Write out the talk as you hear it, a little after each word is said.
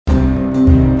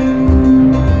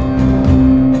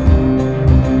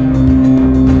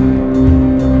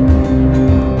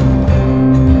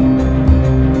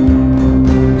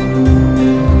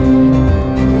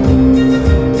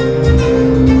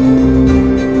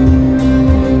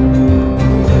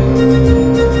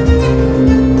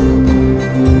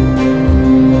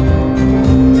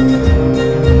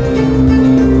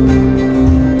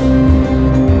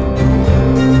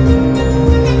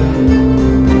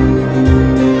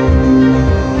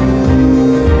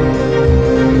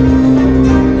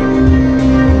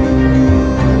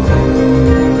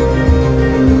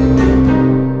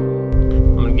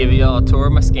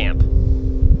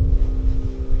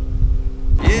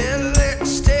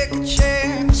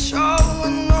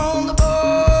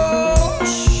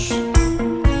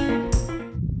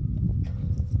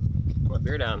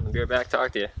right back,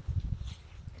 talk to you.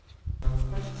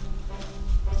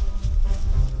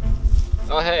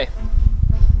 Oh, hey.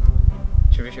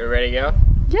 Should we ready to go?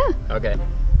 Yeah. Okay.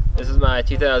 This is my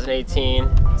 2018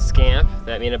 SCAMP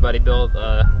that me and a buddy built,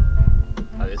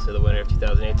 obviously the winner of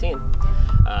 2018.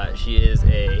 She is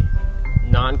a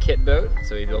non-kit boat,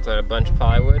 so we built out a bunch of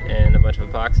plywood and a bunch of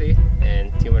epoxy,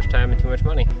 and too much time and too much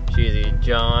money. She is a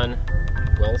John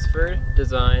Welsford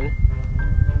design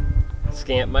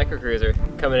SCAMP microcruiser,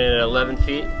 coming in at 11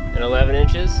 feet and 11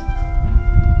 inches.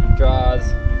 Draws,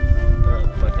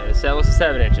 it sails to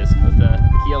 7 inches with the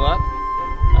keel up.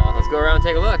 Let's go around and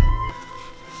take a look.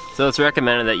 So it's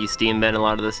recommended that you steam bend a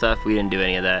lot of this stuff. We didn't do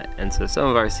any of that, and so some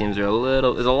of our seams are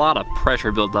there's a lot of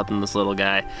pressure built up in this little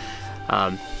guy.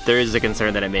 There is a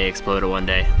concern that it may explode one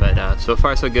day, but so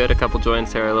far so good. A couple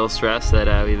joints are a little stressed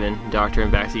that we've been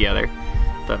doctoring back together,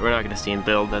 but we're not going to steam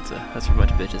build. That's for a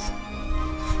bunch of bitches.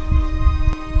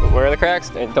 But where are the cracks?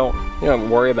 Don't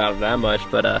worry about it that much,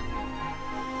 but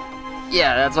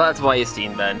yeah, that's why you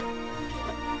steam bend.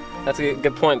 That's a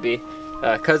good point, B.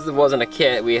 Because it wasn't a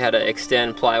kit, we had to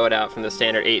extend plywood out from the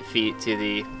standard 8 feet to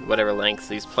the whatever lengths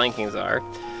these plankings are.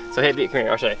 So hey, B, come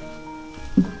here, I'll show you.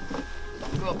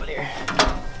 Go up in here.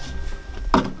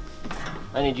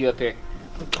 I need you up here.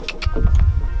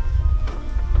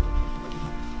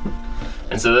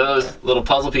 And so those little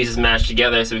puzzle pieces match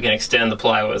together so we can extend the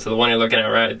plywood. So the one you're looking at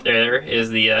right there is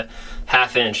the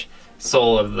half-inch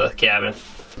sole of the cabin.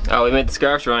 We made the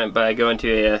scarf joint by going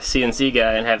to a CNC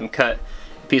guy and have him cut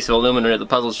a piece of aluminum at the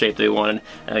puzzle shape that we wanted,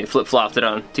 and we flip-flopped it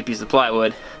on 2 pieces of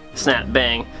plywood, snap,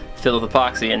 bang, filled with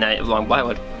epoxy, and now you have long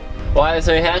plywood. Why are there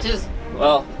so many hatches?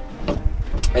 Well,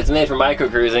 it's made for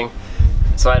micro-cruising,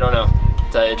 so I don't know,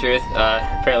 to tell you the truth.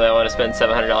 Apparently I want to spend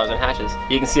 $700 on hatches.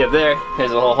 You can see up there,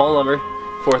 there's a whole hull number,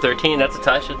 413, that's a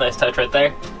touch, a nice touch right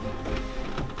there.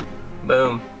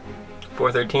 Boom,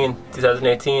 413,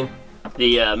 2018.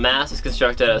 The mast is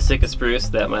constructed out of Sitka spruce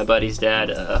that my buddy's dad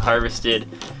harvested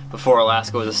before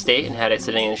Alaska was a state and had it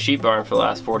sitting in a sheep barn for the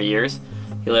last 40 years.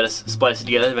 He let us splice it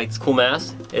together to make this cool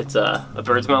mast. It's a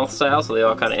bird's mouth style, so they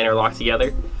all kind of interlock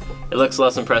together. It looks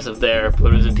less impressive there, but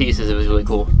when it was in pieces, it was really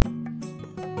cool.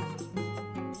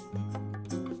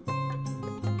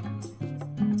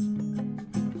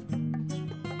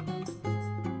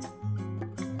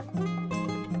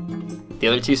 The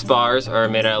other 2 spars are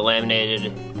made out of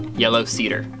laminated yellow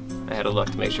cedar. I had to look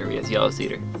to make sure we had yellow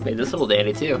cedar. Made this little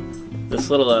dandy too. This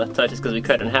little touch is because we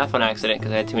cut it in half on accident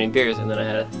because I had too many beers, and then I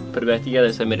had to put it back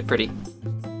together, so I made it pretty.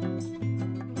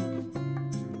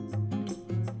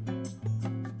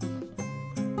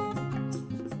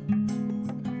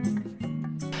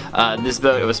 This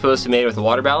boat, it was supposed to be made with a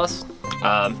water ballast.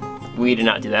 We did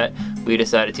not do that. We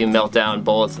decided to melt down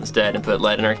bullets instead and put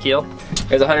lead in our keel.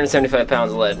 There's 175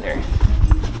 pounds of lead in here.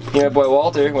 My boy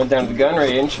Walter went down to the gun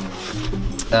range,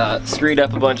 screed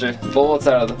up a bunch of bullets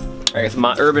out of the, I guess,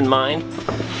 urban mine,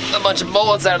 a bunch of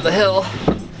bullets out of the hill,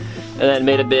 and then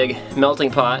made a big melting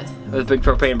pot with a big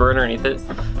propane burner underneath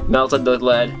it, melted the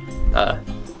lead, got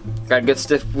a good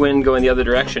stiff wind going the other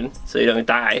direction so you don't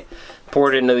die,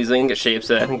 poured it into these ingot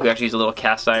shapes. I think we actually used a little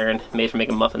cast iron made for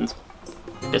making muffins.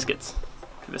 Biscuits.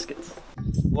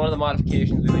 One of the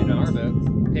modifications we made on our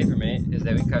boat, Papermate, is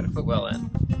that we cut a footwell in.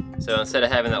 So instead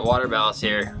of having that water ballast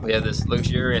here, we have this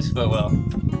luxurious footwell.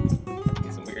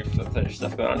 Get some weird foot fetish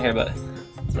stuff going on here, but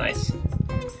it's nice.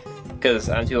 Because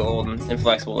I'm too old and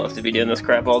inflexible enough to be doing this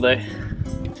crap all day.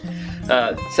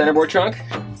 Centerboard trunk,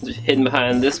 just hidden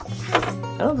behind this. I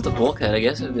don't know if it's a bulkhead, I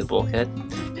guess it would be a bulkhead.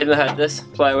 Hidden behind this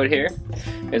plywood here,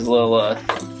 there's a little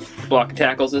block and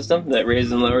tackle system that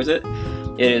raises and lowers it.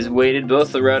 It is weighted,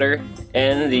 both the rudder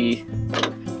and the,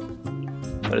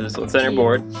 what is this one,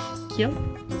 centerboard. Keel?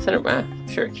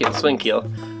 Keel, swing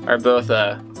keel, are both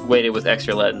weighted with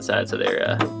extra lead inside, so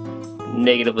they're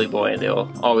negatively buoyant. They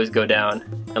will always go down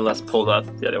unless pulled up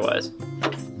otherwise.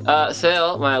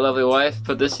 Sail, my lovely wife,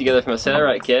 put this together from a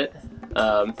Sailrite kit.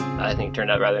 I think it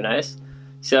turned out rather nice.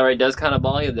 Sailrite does kind of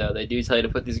ball you though. They do tell you to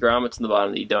put these grommets in the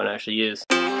bottom that you don't actually use.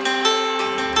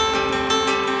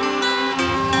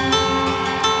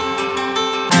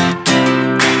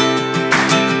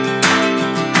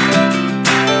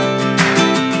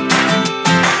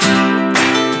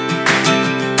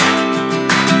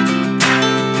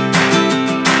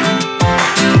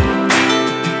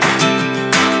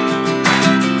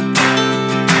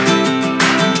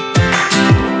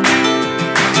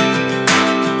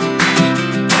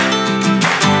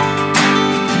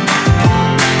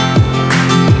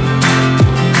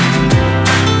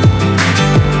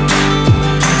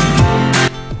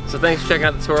 Thanks for checking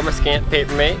out the tour of my SCAMP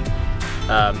Papermate.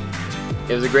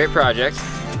 It was a great project.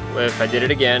 If I did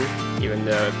it again, even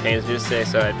though it pains me to say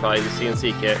so. I'd probably use a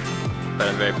CNC kit, but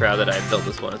I'm very proud that I built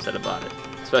this one instead of bought it.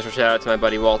 Special shout out to my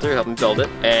buddy Walter, helping build it.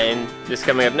 And this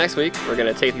coming up next week, we're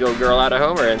gonna take the old girl out of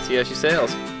Homer and see how she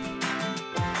sails.